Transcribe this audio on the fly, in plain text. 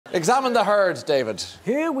Examine the herd, David.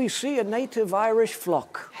 Here we see a native Irish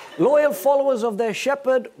flock, loyal followers of their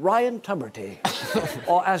shepherd, Ryan Tuberty,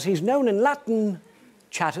 or as he's known in Latin,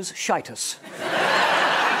 Chatus Shitus.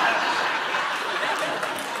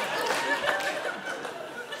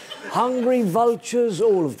 Hungry vultures,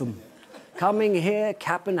 all of them, coming here,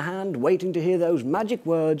 cap in hand, waiting to hear those magic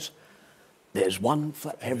words, "There's one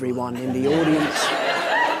for everyone in the audience."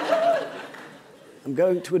 I'm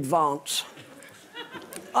going to advance.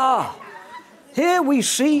 Here we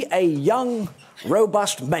see a young,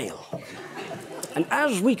 robust male. And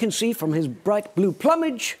as we can see from his bright blue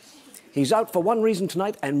plumage, he's out for one reason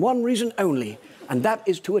tonight and one reason only, and that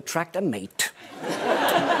is to attract a mate.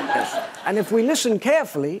 Yes. And if we listen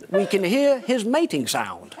carefully, we can hear his mating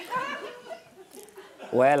sound.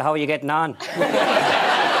 Well, how are you getting on?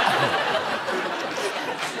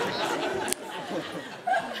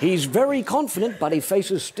 He's very confident, but he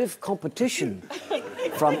faces stiff competition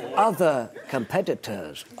from other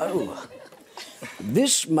competitors. Oh,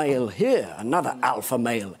 this male here, another alpha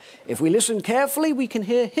male. If we listen carefully, we can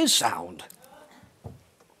hear his sound.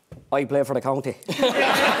 I play for the county.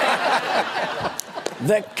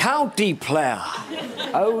 The county player.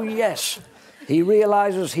 Oh, yes. He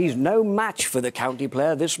realises he's no match for the county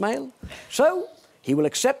player, this male. So, he will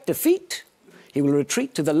accept defeat, he will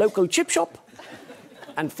retreat to the local chip shop,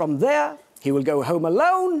 and from there, he will go home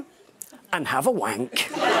alone and have a wank.